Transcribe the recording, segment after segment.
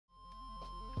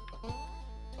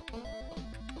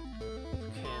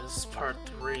This is part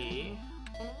 3.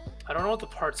 I don't know what the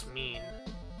parts mean.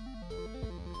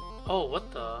 Oh,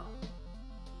 what the?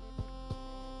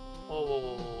 Whoa, whoa,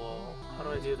 whoa, whoa, whoa. How do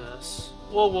I do this?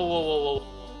 Whoa, whoa, whoa, whoa, whoa,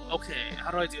 whoa. Okay,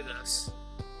 how do I do this?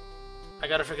 I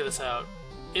gotta figure this out.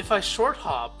 If I short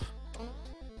hop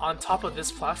on top of this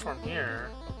platform here,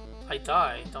 I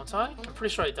die, don't I? I'm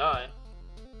pretty sure I die.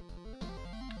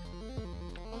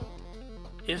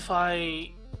 If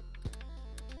I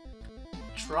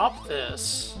drop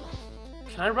this,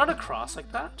 can I run across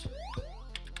like that?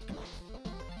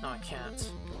 No, I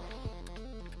can't.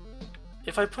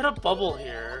 If I put a bubble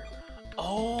here...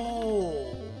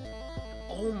 Oh!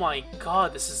 Oh my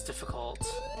god, this is difficult.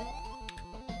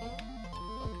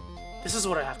 This is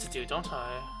what I have to do, don't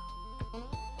I?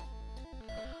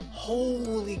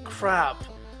 Holy crap!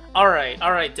 Alright,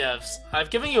 devs.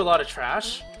 I've given you a lot of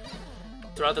trash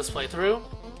throughout this playthrough,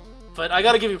 but I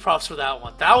gotta give you props for that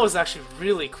one. That was actually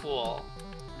really cool.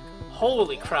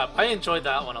 Holy crap, I enjoyed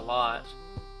that one a lot.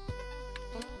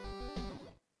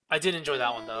 I did enjoy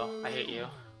that one though. I hate you.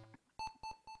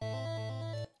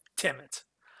 Damn it.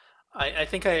 I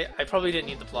think I probably didn't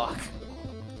need the block.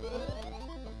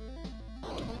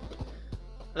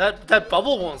 That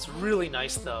bubble one's really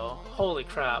nice though. Holy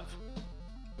crap.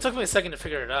 It took me a second to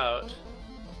figure it out.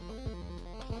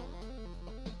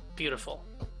 Beautiful.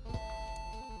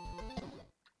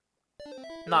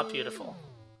 Not beautiful.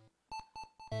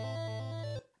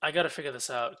 I gotta figure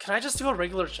this out. Can I just do a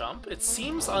regular jump? It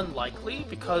seems unlikely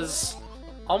because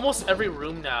almost every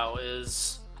room now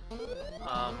is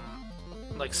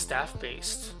like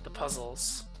staff-based, the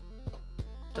puzzles.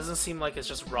 Doesn't seem like it's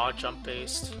just raw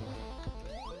jump-based.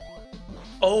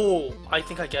 Oh, I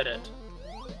think I get it.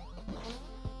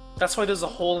 That's why there's a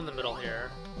hole in the middle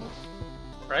here.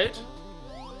 Right?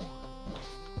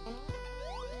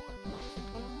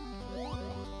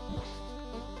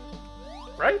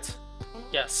 Right?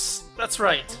 Yes, that's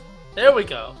right. There we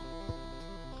go.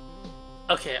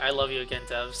 Okay, I love you again,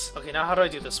 devs. Okay, now how do I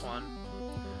do this one?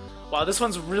 Wow, this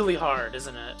one's really hard,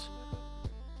 isn't it?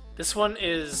 This one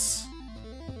is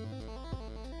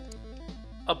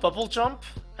a bubble jump,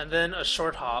 and then a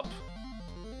short hop,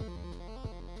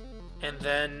 and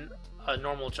then a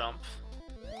normal jump.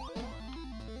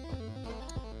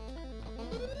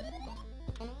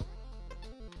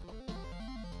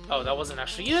 Oh, that wasn't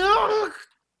actually... Yuck!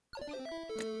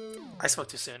 I spoke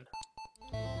too soon.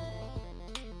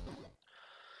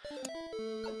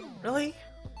 Really?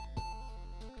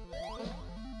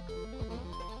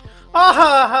 Ah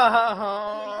ha ha ha ha!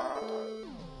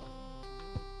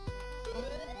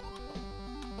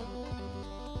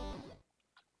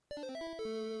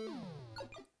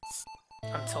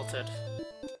 I'm tilted.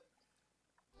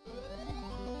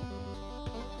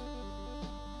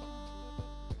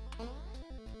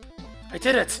 I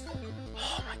did it!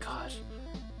 Oh my god.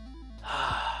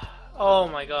 Oh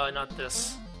my god, not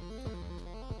this.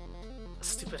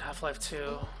 Stupid Half-Life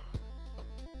 2.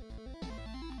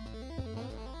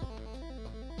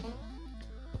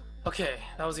 Okay,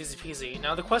 that was easy peasy.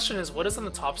 Now the question is, what is on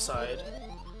the top side?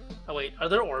 Oh wait, are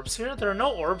there orbs here? There are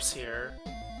no orbs here.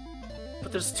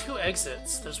 But there's two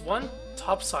exits. There's one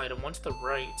top side and one to the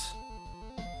right.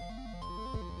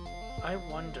 I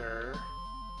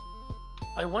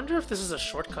wonder if this is a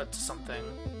shortcut to something.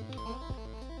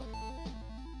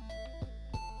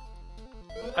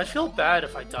 I'd feel bad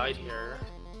if I died here.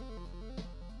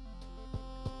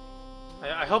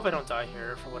 I hope I don't die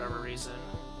here for whatever reason.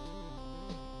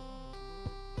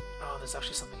 Oh, there's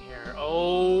actually something here.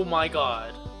 Oh my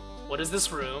god. What is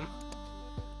this room?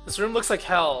 This room looks like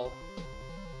hell.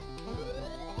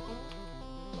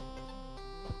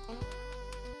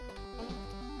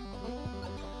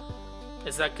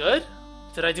 Is that good?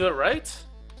 Did I do it right?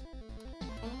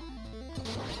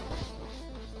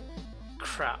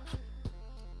 Crap.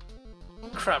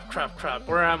 Crap, crap, crap.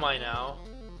 Where am I now?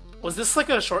 Was this like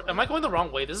a short... Am I going the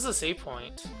wrong way? This is a save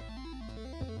point.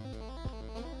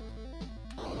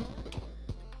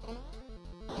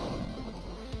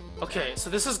 Okay, so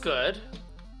this is good.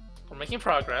 We're making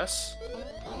progress.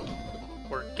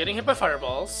 We're getting hit by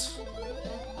fireballs.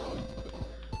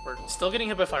 We're still getting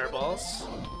hit by fireballs.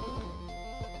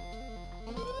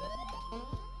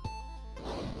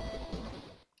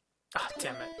 Ah,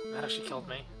 damn it. That actually killed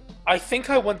me. I think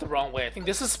I went the wrong way. I think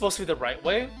this is supposed to be the right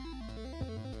way.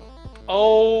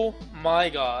 Oh my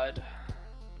god.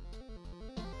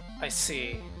 I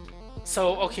see.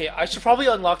 So, okay, I should probably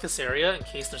unlock this area in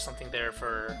case there's something there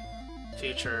for the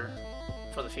future.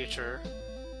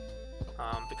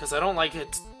 Because I don't like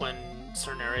it when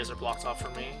certain areas are blocked off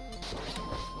for me.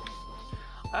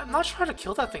 I'm not sure how to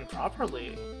kill that thing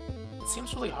properly. It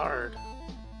seems really hard.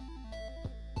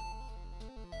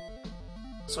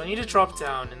 So I need to drop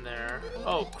down in there.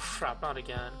 Oh crap, not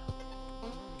again.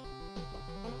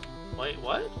 Wait,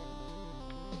 what?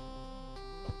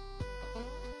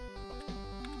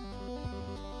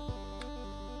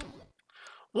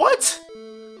 What?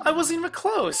 I wasn't even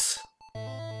close!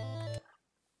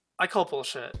 I call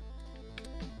bullshit.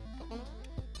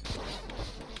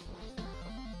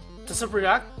 Does it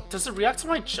react to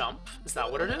my jump? Is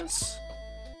that what it is?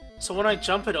 So when I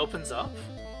jump it opens up?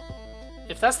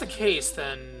 If that's the case,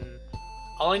 then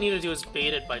all I need to do is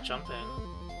bait it by jumping.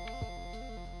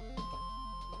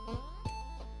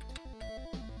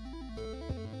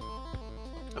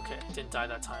 Okay, didn't die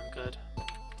that time, good.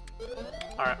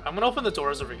 Alright, I'm gonna open the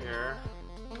doors over here.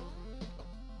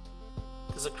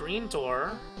 There's a green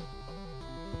door.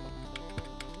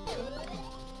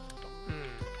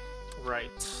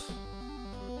 Right.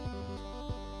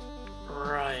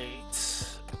 Right.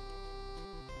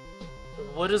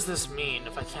 What does this mean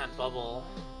if I can't bubble?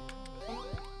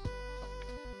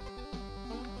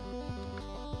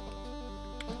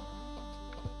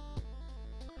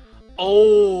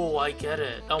 Oh, I get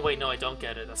it. Oh wait, no, I don't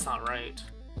get it. That's not right.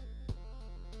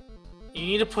 You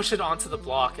need to push it onto the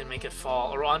block and make it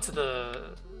fall, or onto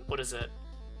the, what is it,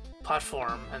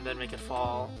 platform, and then make it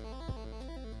fall.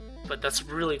 But that's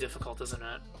really difficult, isn't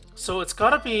it? So it's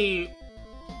gotta be...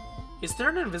 Is there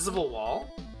an invisible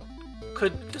wall?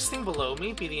 Could this thing below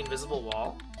me be the invisible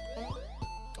wall?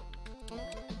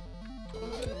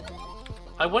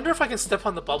 I wonder if I can step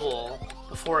on the bubble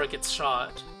before it gets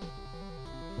shot.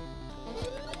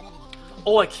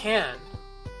 Oh, I can!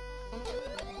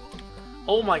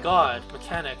 Oh my god,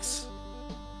 mechanics.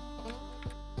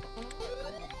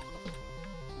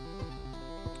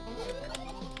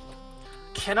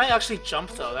 Can I actually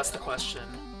jump though? That's the question.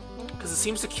 Because it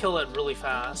seems to kill it really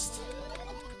fast.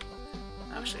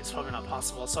 Actually, it's probably not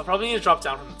possible, so I probably need to drop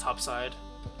down from the top side.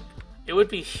 It would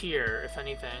be here, if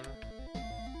anything.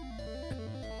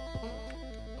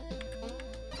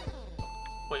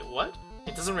 Wait, what?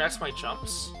 It doesn't react to my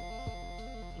jumps?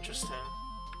 Interesting.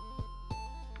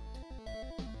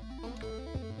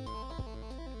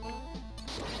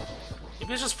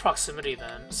 Maybe it's just proximity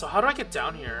then. So how do I get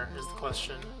down here, is the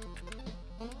question.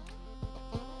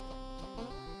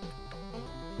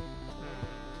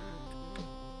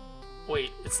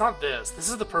 Wait, it's not this. This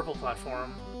is the purple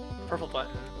platform. Purple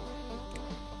button.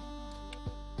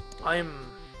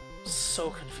 I'm so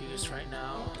confused right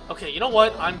now. Okay, you know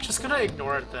what? I'm just gonna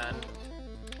ignore it then.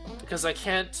 Because I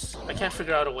can't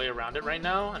figure out a way around it right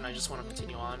now, and I just want to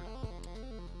continue on.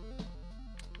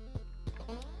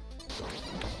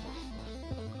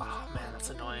 Oh man, that's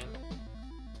annoying.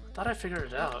 I thought I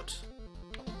figured it out.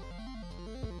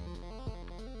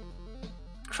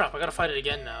 Crap, I gotta fight it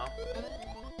again now.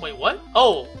 Wait, what?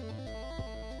 Oh!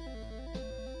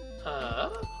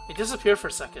 It disappeared for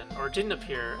a second, or it didn't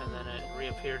appear, and then it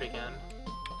reappeared again.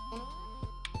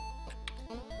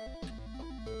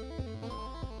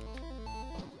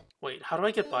 Wait, how do I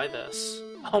get by this?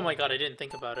 Oh my god, I didn't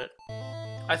think about it.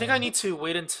 I think I need to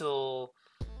wait until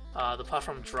the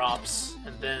platform drops,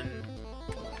 and then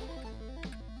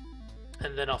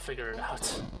I'll figure it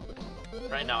out.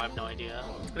 Right now, I have no idea.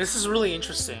 This is really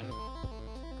interesting.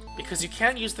 Because you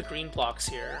can't use the green blocks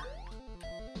here.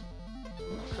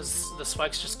 Because the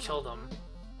spikes just kill them.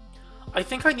 I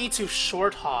think I need to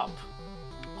short hop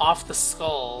off the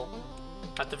skull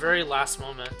at the very last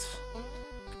moment.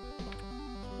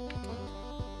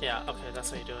 Yeah, okay,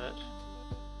 that's how you do it.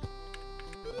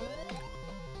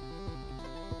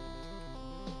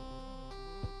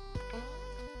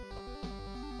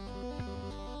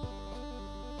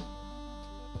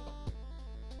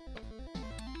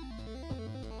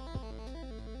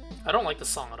 I don't like the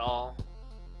song at all.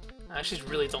 I actually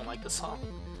really don't like this song.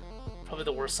 Probably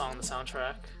the worst song on the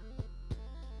soundtrack.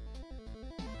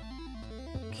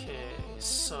 Okay,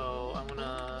 so I'm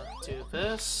gonna do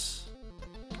this.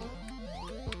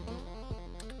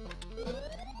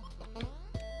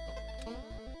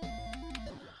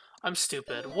 I'm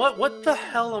stupid. What the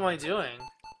hell am I doing?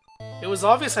 It was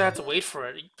obvious I had to wait for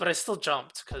it, but I still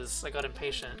jumped because I got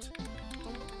impatient.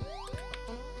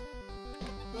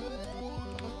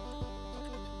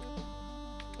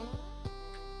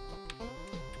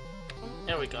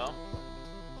 There we go.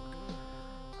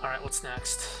 Alright, what's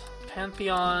next?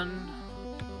 Pantheon.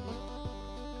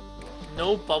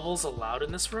 No bubbles allowed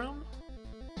in this room?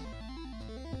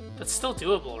 That's still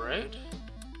doable, right?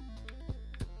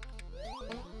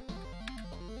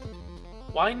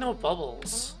 Why no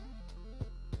bubbles?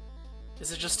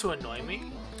 Is it just to annoy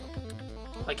me?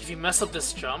 Like if you mess up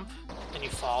this jump and you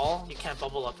fall, you can't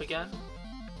bubble up again?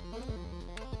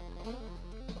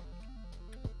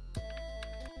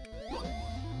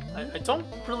 I don't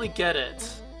really get it.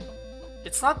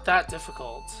 It's not that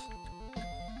difficult.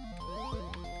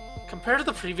 Compared to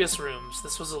the previous rooms,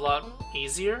 this was a lot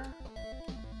easier?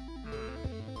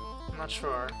 I'm not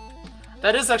sure.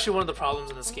 That is actually one of the problems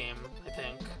in this game, I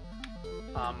think.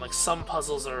 Like, some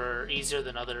puzzles are easier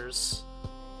than others,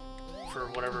 for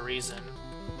whatever reason.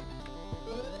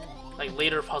 Like,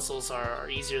 later puzzles are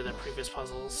easier than previous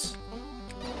puzzles.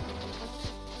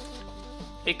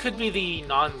 It could be the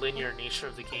non-linear nature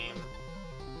of the game,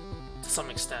 to some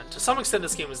extent. To some extent,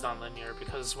 this game is non-linear,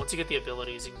 because once you get the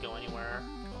abilities, you can go anywhere.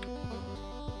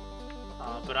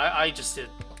 But I just did,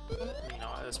 you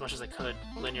know, as much as I could,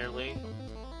 linearly.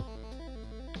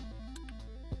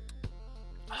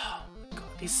 Oh, God,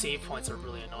 these save points are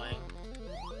really annoying.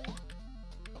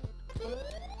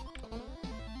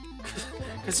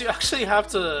 Because you actually have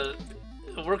to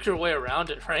work your way around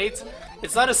it, right?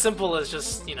 It's not as simple as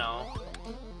just, you know,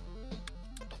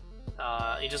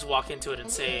 you just walk into it and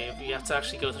save. You have to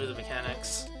actually go through the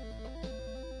mechanics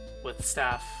with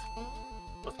staff,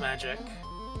 with magic.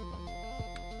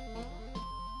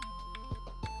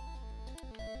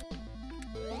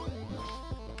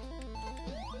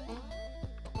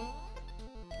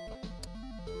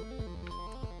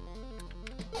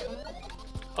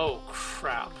 Oh,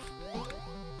 crap.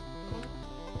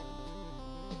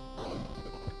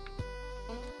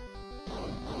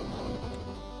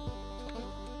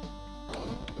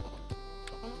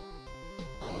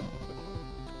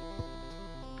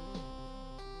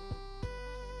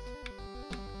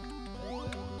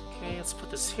 Okay, let's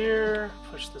put this here,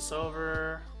 push this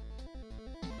over,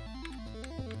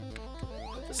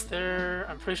 put this there.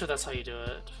 I'm pretty sure that's how you do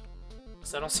it,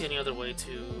 because I don't see any other way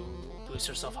to boost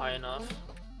yourself high enough.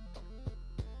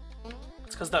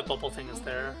 It's because that bubble thing is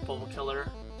there, bubble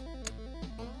killer.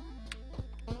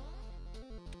 There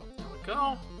we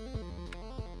go.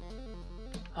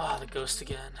 Ah, the ghost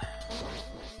again.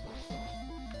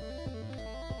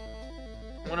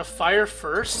 I'm gonna fire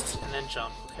first and then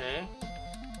jump, okay?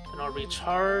 Then I'll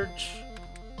recharge,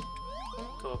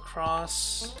 go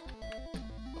across,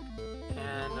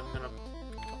 and I'm gonna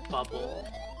bubble.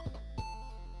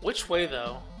 Which way,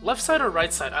 though? Left side or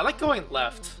right side? I like going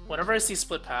left. Whenever I see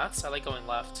split paths, I like going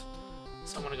left.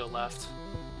 So I'm gonna go left.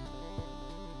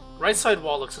 Right side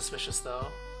wall looks suspicious, though.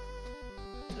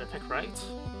 Did I pick right?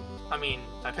 I mean,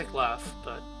 I picked left,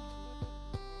 but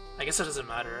I guess it doesn't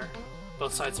matter.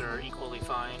 Both sides are equally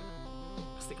fine,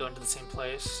 because they go into the same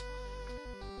place.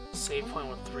 Save point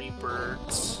with 3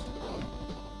 birds.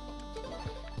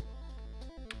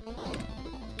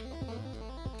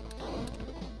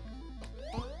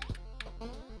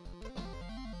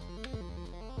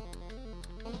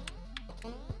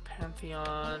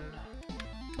 Pantheon.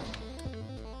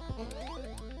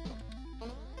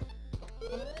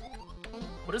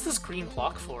 What is this green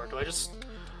block for? Do I just...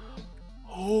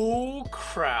 Oh,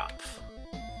 crap.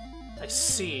 I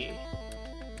see.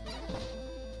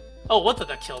 Oh, what?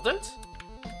 That killed it?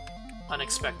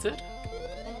 Unexpected?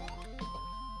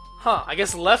 Huh, I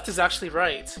guess left is actually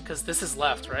right, because this is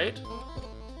left, right?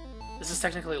 This is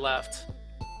technically left.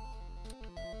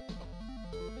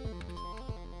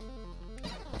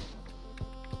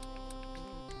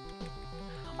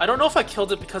 I don't know if I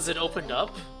killed it because it opened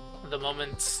up the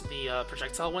moment the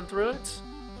projectile went through it,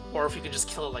 or if you can just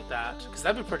kill it like that, because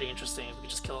that'd be pretty interesting if you could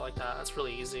just kill it like that. That's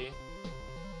really easy.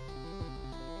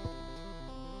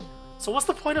 So what's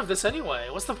the point of this anyway?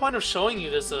 What's the point of showing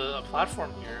you there's a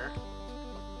platform here?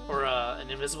 Or an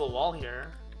invisible wall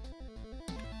here?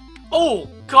 Oh,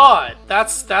 God!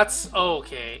 That's... Oh,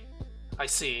 okay. I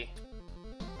see.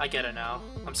 I get it now.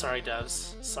 I'm sorry,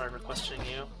 devs. Sorry for questioning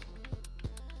you.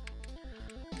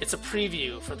 It's a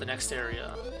preview for the next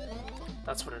area.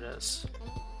 That's what it is.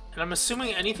 And I'm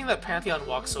assuming anything that Pantheon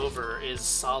walks over is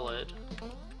solid.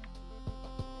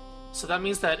 So that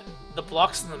means that the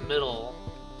blocks in the middle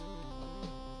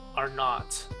are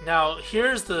not. Now,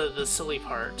 here's the silly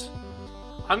part.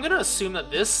 I'm gonna assume that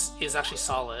this is actually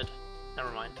solid.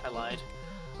 Never mind, I lied.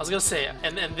 I was gonna say,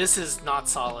 and this is not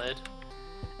solid.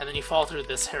 And then you fall through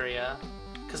this area.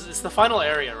 Because it's the final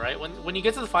area, right? When you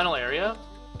get to the final area,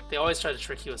 they always try to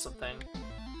trick you with something.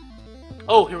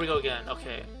 Oh, here we go again.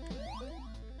 Okay.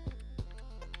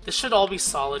 This should all be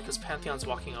solid because Pantheon's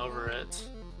walking over it.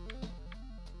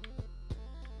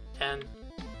 And...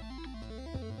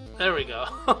 there we go.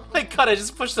 Oh my god, I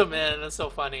just pushed them in. That's so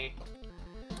funny.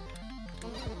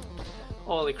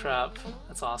 Holy crap.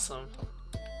 That's awesome.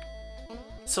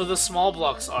 So the small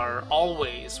blocks are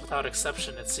always, without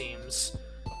exception it seems,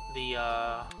 the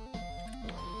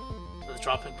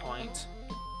dropping point.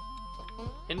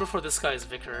 In before this guy is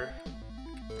Vicar.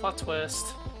 Plot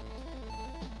twist.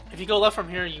 If you go left from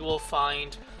here, you will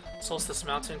find Solstice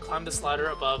Mountain. Climb this ladder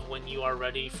above when you are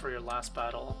ready for your last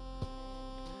battle.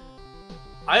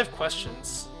 I have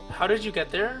questions. How did you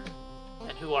get there?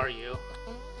 And who are you?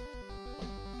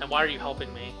 And why are you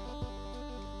helping me?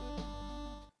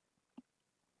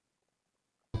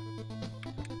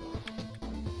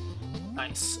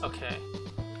 Nice, okay.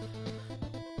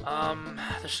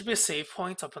 There should be a save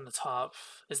point up on the top.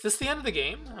 Is this the end of the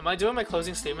game? Am I doing my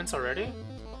closing statements already?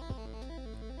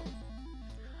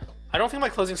 I don't think my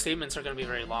closing statements are going to be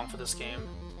very long for this game.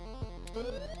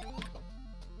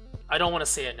 I don't want to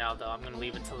say it now, though. I'm going to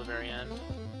leave it until the very end.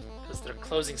 Because they're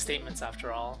closing statements,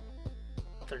 after all.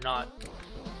 They're not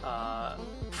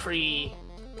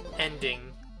pre-ending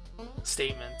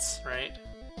statements, right?